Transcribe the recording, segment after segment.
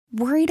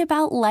Worried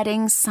about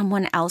letting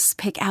someone else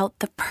pick out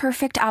the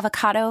perfect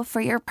avocado for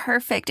your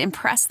perfect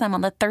impress them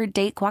on the third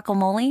date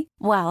guacamole?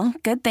 Well,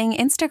 good thing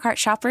Instacart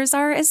shoppers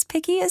are as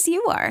picky as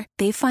you are.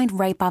 They find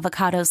ripe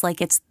avocados like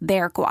it's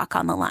their guac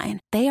on the line.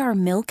 They are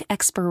milk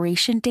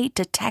expiration date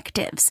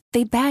detectives.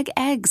 They bag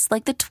eggs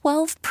like the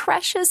 12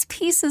 precious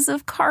pieces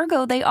of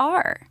cargo they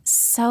are.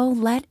 So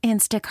let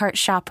Instacart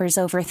shoppers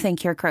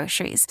overthink your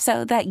groceries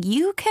so that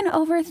you can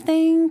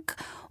overthink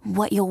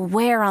what you'll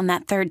wear on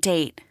that third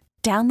date.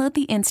 Download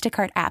the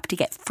Instacart app to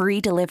get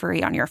free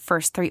delivery on your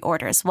first 3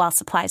 orders while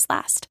supplies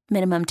last.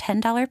 Minimum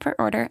 $10 per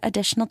order.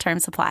 Additional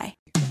terms apply.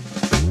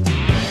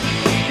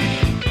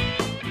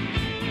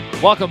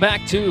 Welcome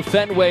back to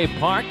Fenway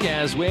Park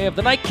as we have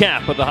the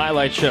nightcap of the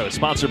highlight show,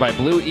 sponsored by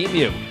Blue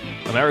Emu,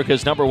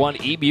 America's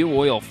 #1 emu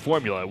oil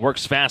formula. It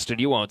works fast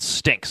and you won't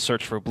stink.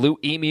 Search for Blue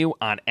Emu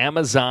on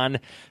Amazon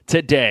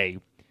today.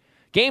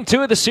 Game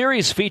 2 of the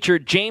series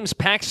featured James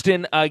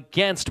Paxton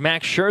against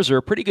Max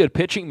Scherzer. Pretty good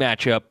pitching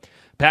matchup.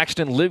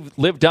 Paxton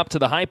lived up to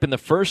the hype in the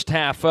first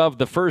half of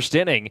the first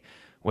inning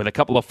with a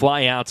couple of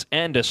flyouts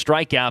and a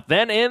strikeout.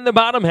 Then in the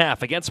bottom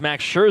half against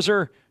Max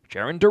Scherzer,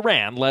 Jarren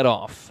Duran led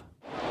off.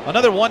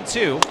 Another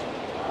 1-2.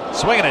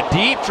 Swinging a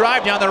deep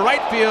drive down the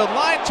right field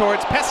line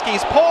towards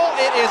Pesky's pole.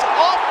 It is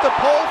off the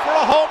pole for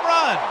a home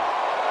run.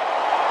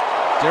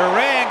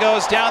 Duran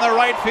goes down the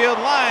right field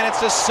line.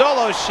 It's a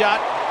solo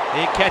shot.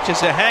 He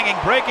catches a hanging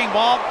breaking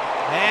ball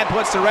and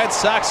puts the Red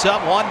Sox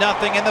up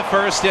 1-0 in the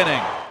first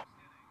inning.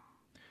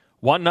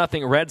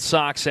 1-0 Red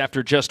Sox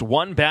after just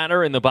one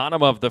batter in the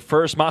bottom of the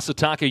first.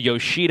 Masataka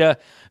Yoshida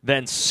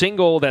then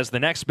singled as the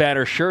next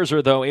batter.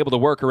 Scherzer, though, able to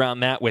work around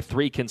that with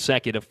 3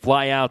 consecutive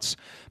flyouts.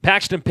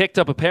 Paxton picked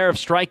up a pair of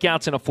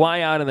strikeouts and a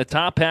flyout in the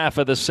top half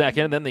of the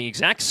second. Then the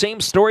exact same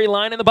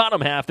storyline in the bottom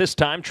half. This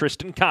time,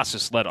 Tristan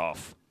Casas led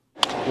off.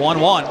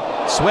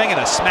 1-1. Swing and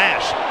a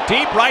smash.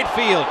 Deep right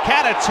field.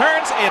 Canna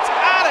turns. It's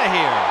out of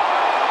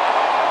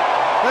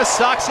here. The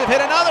Sox have hit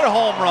another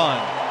home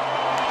run.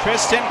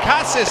 Tristan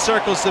Casas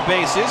circles the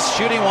bases,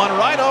 shooting one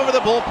right over the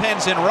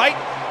bullpens in right.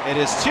 It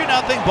is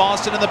 2-0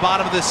 Boston in the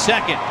bottom of the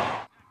second.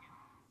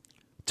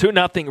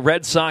 2-0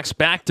 Red Sox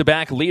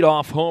back-to-back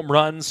leadoff home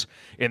runs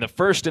in the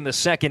first and the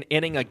second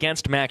inning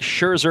against Max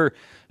Scherzer.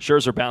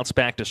 Scherzer bounced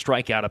back to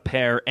strike out a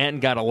pair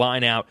and got a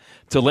line out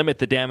to limit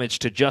the damage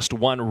to just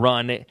 1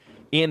 run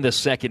in the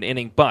second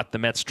inning, but the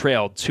Mets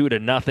trailed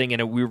 2-0, and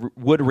it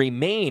would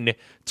remain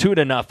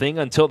 2-0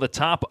 until the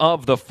top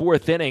of the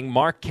fourth inning.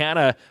 Mark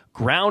Canha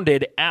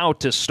grounded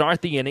out to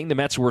start the inning. The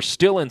Mets were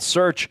still in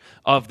search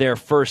of their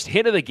first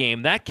hit of the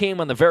game. That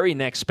came on the very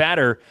next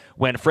batter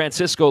when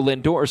Francisco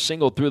Lindor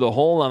singled through the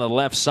hole on the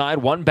left side.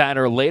 One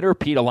batter later,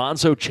 Pete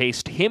Alonso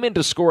chased him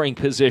into scoring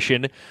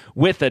position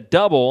with a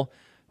double.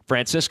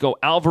 Francisco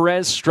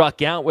Alvarez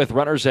struck out with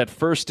runners at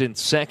first and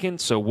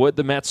second, so would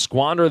the Mets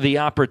squander the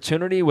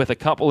opportunity with a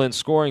couple in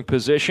scoring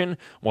position?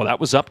 Well, that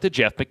was up to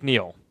Jeff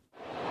McNeil.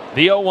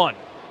 The 0-1.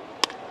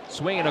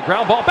 Swinging a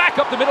ground ball back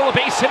up the middle of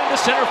base hit into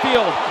center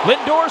field.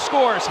 Lindor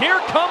scores. Here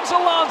comes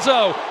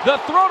Alonso.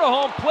 The throw to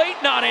home plate,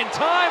 not in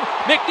time.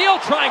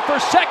 McNeil trying for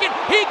second.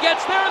 He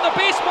gets there and the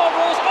baseball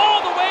rolls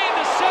all the way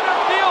into center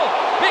field.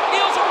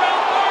 McNeil's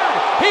around third.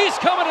 He's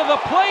coming to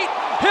the plate.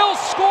 He'll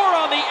score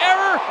on the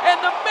error, and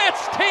the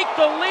Mets take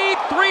the lead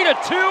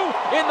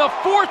 3-2 in the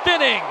fourth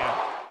inning.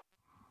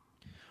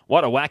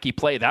 What a wacky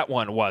play that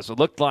one was. It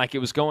looked like it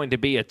was going to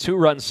be a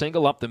 2-run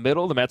single up the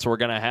middle. The Mets were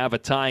going to have a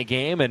tie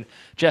game, and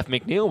Jeff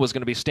McNeil was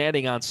going to be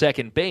standing on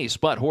second base,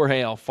 but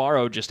Jorge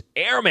Alfaro just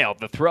airmailed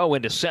the throw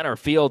into center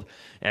field,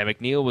 and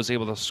McNeil was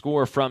able to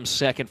score from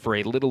second for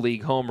a Little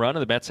League home run,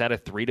 and the Mets had a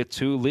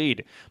 3-2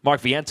 lead.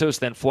 Mark Vientos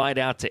then flied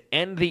out to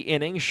end the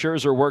inning.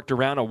 Scherzer worked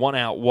around a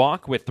 1-out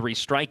walk with 3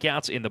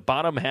 strikeouts in the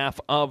bottom half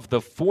of the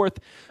fourth.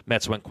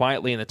 Mets went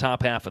quietly in the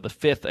top half of the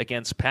fifth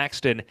against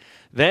Paxton.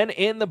 Then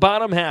in the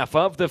bottom half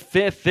of the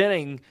fifth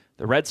inning,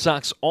 the Red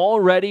Sox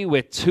already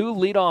with 2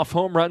 leadoff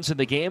home runs in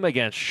the game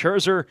against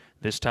Scherzer.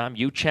 This time,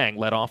 Yu Chang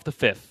led off the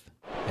fifth.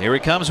 Here he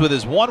comes with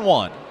his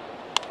 1-1.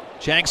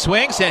 Chang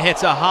swings and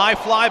hits a high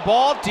fly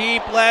ball,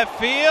 deep left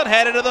field,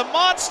 headed to the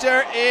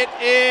monster. It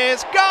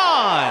is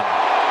gone.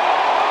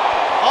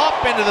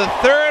 Up into the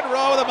third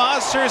row of the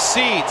monster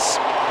seats.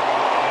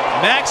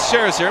 Max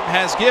Scherzer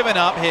has given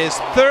up his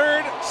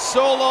 3rd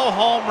solo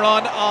home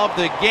run of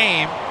the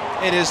game.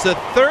 It is the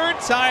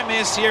 3rd time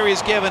this year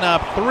he's given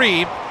up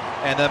 3,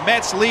 and the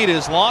Mets lead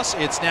is lost.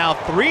 It's now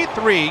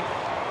 3-3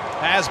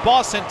 as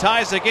Boston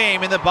ties the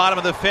game in the bottom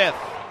of the 5th.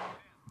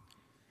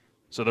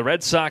 So the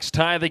Red Sox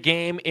tie the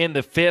game in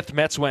the 5th.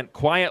 Mets went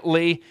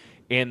quietly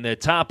in the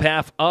top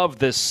half of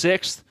the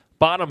 6th.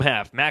 Bottom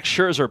half, Max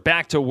Scherzer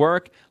back to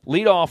work.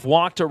 Leadoff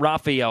walk to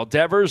Rafael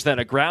Devers, then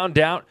a ground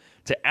out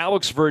to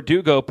Alex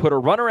Verdugo, put a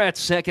runner at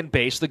second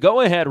base, the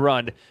go-ahead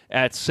run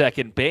at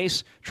second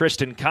base.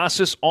 Tristan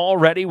Casas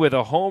already with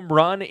a home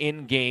run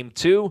in Game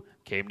 2,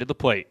 came to the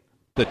plate.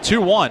 The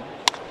 2-1,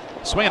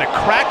 swinging a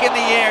crack in the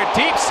air,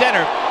 deep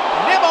center.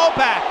 Nimmo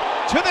back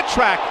to the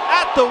track,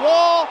 at the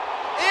wall.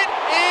 It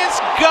is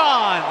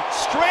gone.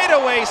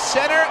 Straightaway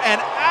center, an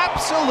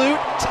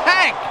absolute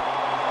tank.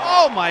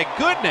 Oh, my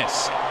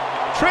goodness.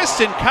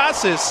 Tristan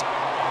Casas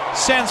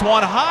sends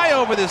one high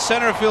over the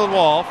center field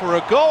wall for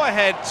a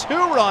go-ahead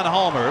 2-run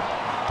homer.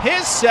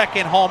 His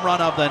second home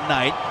run of the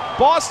night.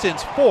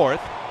 Boston's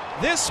fourth.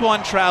 This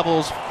one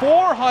travels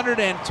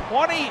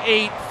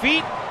 428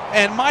 feet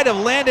and might have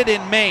landed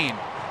in Maine.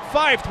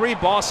 5-3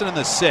 Boston in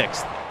the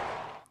sixth.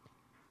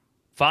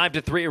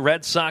 5-3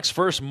 Red Sox,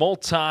 first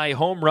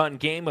multi-home run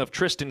game of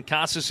Tristan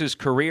Casas'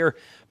 career.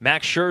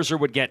 Max Scherzer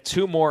would get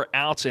 2 more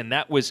outs, and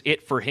that was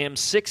it for him.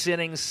 6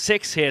 innings,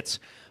 6 hits,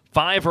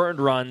 5 earned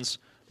runs,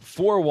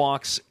 4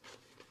 walks,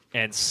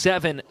 and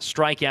 7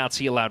 strikeouts.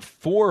 He allowed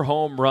 4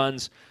 home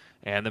runs,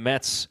 and the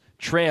Mets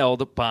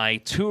trailed by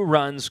 2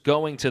 runs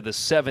going to the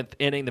 7th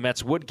inning. The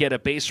Mets would get a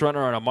base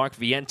runner on a Mark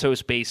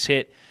Vientos base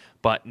hit,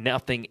 but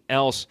nothing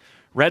else.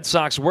 Red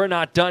Sox were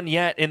not done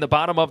yet in the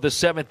bottom of the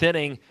 7th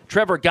inning.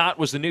 Trevor Gott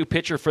was the new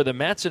pitcher for the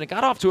Mets, and it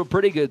got off to a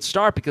pretty good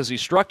start because he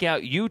struck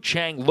out Yu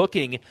Chang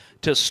looking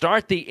to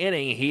start the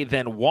inning. He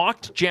then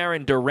walked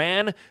Jarren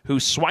Duran, who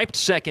swiped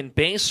second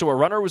base, so a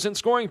runner was in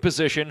scoring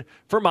position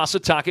for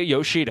Masataka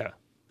Yoshida,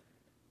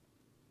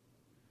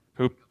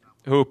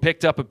 who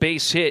picked up a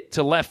base hit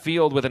to left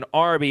field with an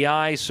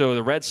RBI, so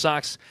the Red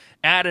Sox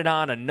added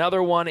on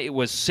another one. It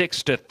was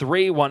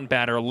 6-3. One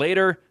batter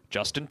later,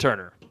 Justin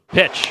Turner.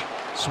 Pitch.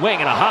 Swing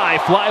and a high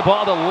fly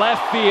ball to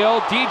left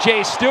field.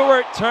 DJ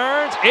Stewart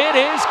turns. It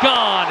is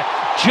gone.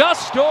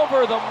 Just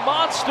over the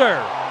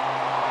monster.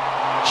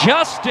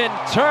 Justin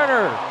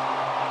Turner.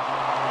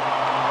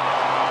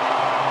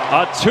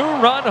 A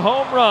 2-run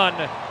home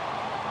run.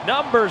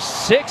 Number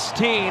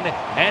 16.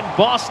 And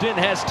Boston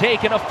has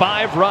taken a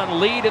 5-run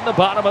lead in the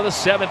bottom of the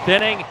 7th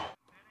inning.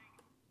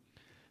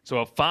 So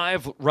a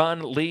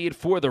 5-run lead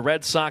for the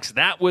Red Sox.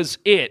 That was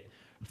it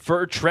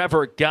for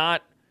Trevor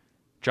Gott.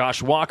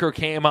 Josh Walker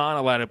came on,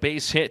 allowed a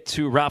base hit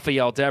to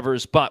Rafael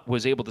Devers, but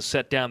was able to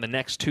set down the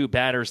next 2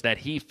 batters that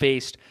he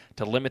faced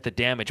to limit the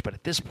damage. But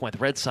at this point, the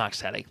Red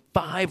Sox had a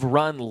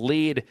 5-run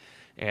lead,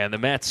 and the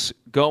Mets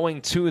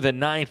going to the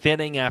 9th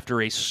inning after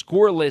a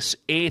scoreless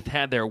 8th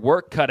had their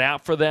work cut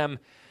out for them.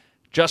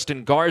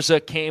 Justin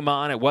Garza came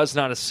on. It was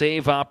not a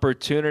save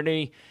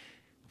opportunity.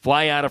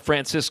 Fly out of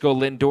Francisco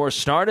Lindor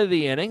started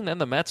the inning. Then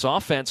the Mets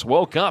offense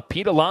woke up.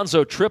 Pete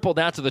Alonso tripled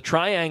out to the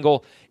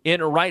triangle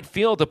in right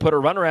field to put a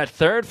runner at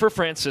third for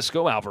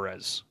Francisco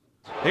Alvarez.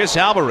 Here's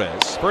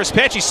Alvarez. First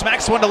pitch, he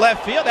smacks one to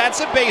left field. That's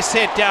a base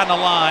hit down the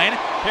line.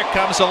 Here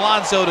comes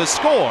Alonso to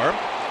score.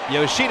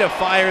 Yoshida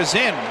fires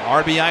in.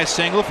 RBI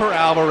single for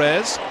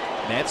Alvarez.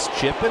 Mets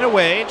chipping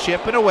away.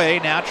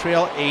 Now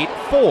trail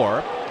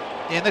 8-4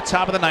 in the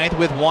top of the 9th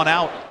with 1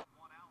 out.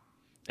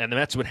 And the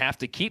Mets would have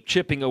to keep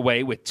chipping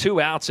away with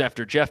 2 outs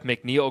after Jeff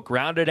McNeil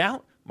grounded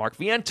out. Mark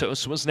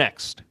Vientos was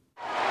next.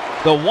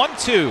 The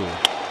 1-2.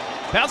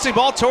 Bouncing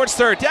ball towards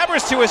third.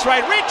 Devers to his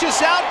right.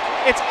 Reaches out.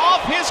 It's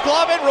off his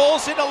glove and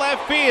rolls into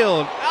left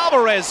field.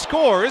 Alvarez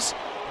scores.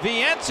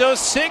 Vientos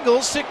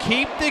singles to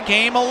keep the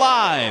game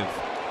alive.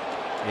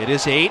 It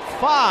is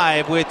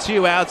 8-5 with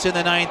 2 outs in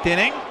the 9th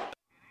inning.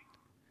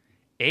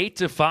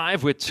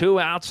 8-5 with 2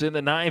 outs in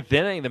the 9th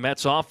inning. The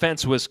Mets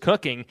offense was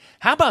cooking.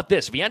 How about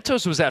this?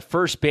 Vientos was at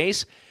first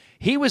base.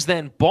 He was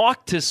then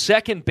balked to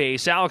second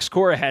base. Alex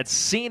Cora had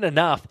seen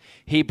enough.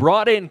 He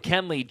brought in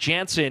Kenley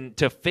Jansen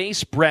to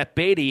face Brett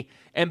Beatty,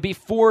 and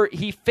before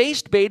he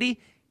faced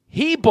Beatty,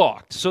 he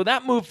balked. So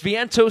that moved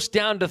Vientos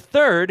down to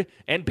third,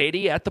 and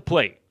Beatty at the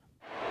plate.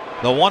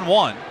 The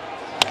 1-1.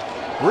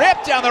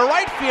 Ripped down the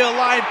right field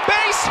line.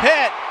 Base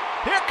hit.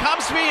 Here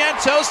comes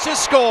Vientos to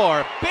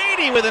score.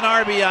 Beatty with an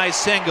RBI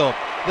single.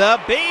 The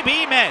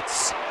baby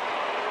Mets.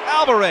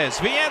 Alvarez,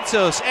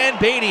 Vientos, and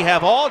Beatty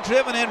have all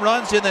driven in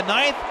runs in the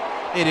 9th.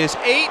 It is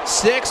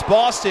 8-6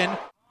 Boston.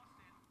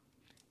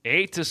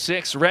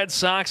 8-6 Red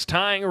Sox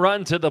tying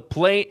run to the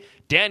plate.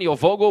 Daniel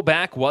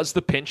Vogelback was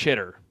the pinch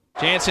hitter.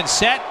 Jansen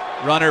set.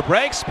 Runner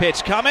breaks.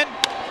 Pitch coming.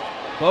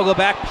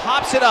 Vogelback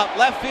pops it up.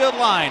 Left field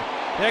line.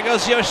 There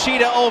goes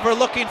Yoshida over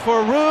looking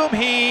for room.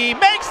 He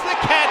makes the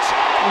catch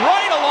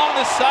right along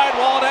the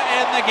sidewall to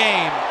end the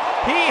game.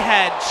 He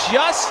had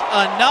just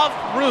enough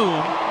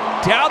room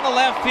down the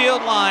left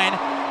field line.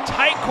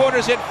 Tight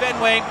quarters at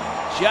Fenway.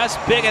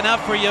 Just big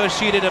enough for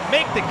Yoshida to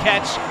make the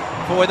catch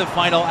for the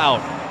final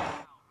out.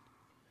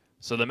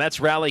 So the Mets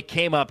rally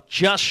came up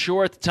just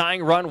short. The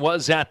tying run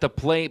was at the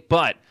plate,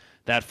 but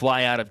that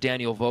fly out of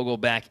Daniel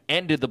Vogelback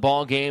ended the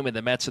ball game, and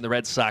the Mets and the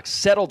Red Sox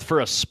settled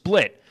for a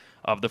split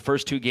of the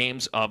first 2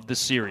 games of the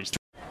series.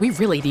 We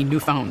really need new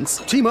phones.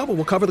 T-Mobile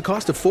will cover the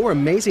cost of 4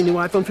 amazing new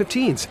iPhone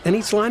 15s, and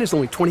each line is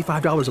only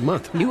 $25 a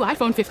month. New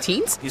iPhone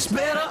 15s? It's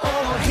better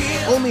over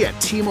here. Only at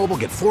T-Mobile,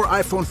 get 4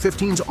 iPhone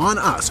 15s on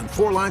us and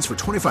 4 lines for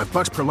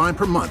 $25 per line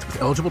per month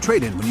with eligible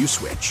trade-in when you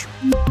switch.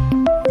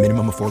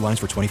 Minimum of 4 lines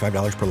for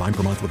 $25 per line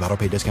per month with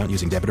autopay discount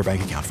using debit or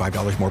bank account.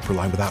 $5 more per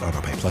line without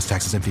autopay, plus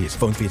taxes and fees.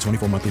 Phone fee at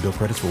 24 monthly bill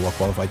credits for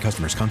well-qualified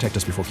customers. Contact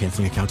us before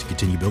canceling account to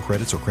continue bill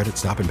credits or credit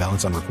stop and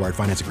balance on required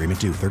finance agreement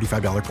due.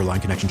 $35 per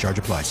line connection charge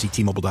applies. See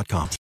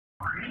T-Mobile.com.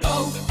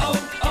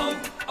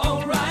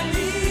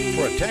 O'Reilly.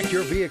 For a Protect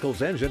your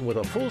vehicle's engine with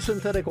a full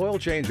synthetic oil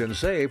change and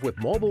save with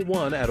Mobile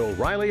One at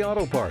O'Reilly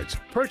Auto Parts.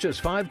 Purchase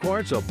 5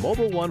 quarts of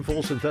Mobile One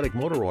full synthetic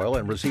motor oil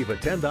and receive a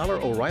 $10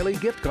 O'Reilly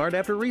gift card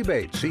after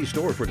rebate. See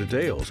store for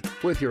details.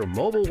 With your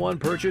Mobile One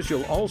purchase,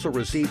 you'll also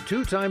receive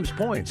 2 times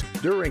points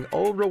during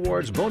O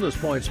Rewards Bonus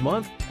Points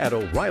Month at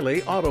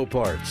O'Reilly Auto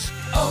Parts.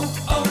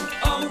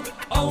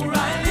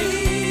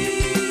 O'Reilly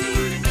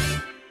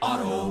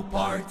Auto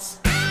Parts.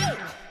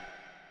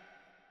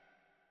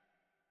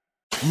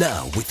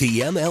 Now, with the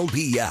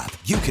MLB app,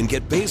 you can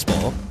get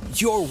baseball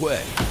your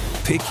way.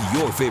 Pick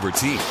your favorite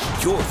team,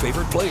 your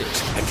favorite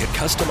players, and get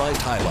customized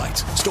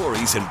highlights,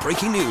 stories, and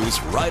breaking news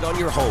right on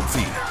your home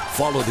feed.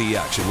 Follow the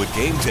action with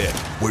Game 10,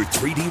 where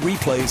 3D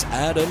replays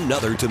add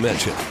another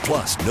dimension.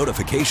 Plus,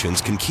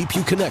 notifications can keep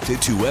you connected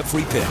to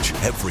every pitch,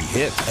 every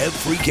hit,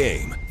 every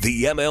game.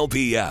 The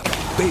MLB app.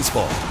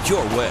 Baseball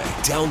your way.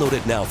 Download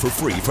it now for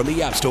free from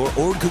the App Store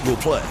or Google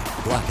Play.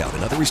 Blackout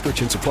and other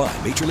restrictions apply.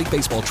 Major League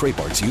Baseball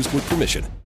trademarks used with permission.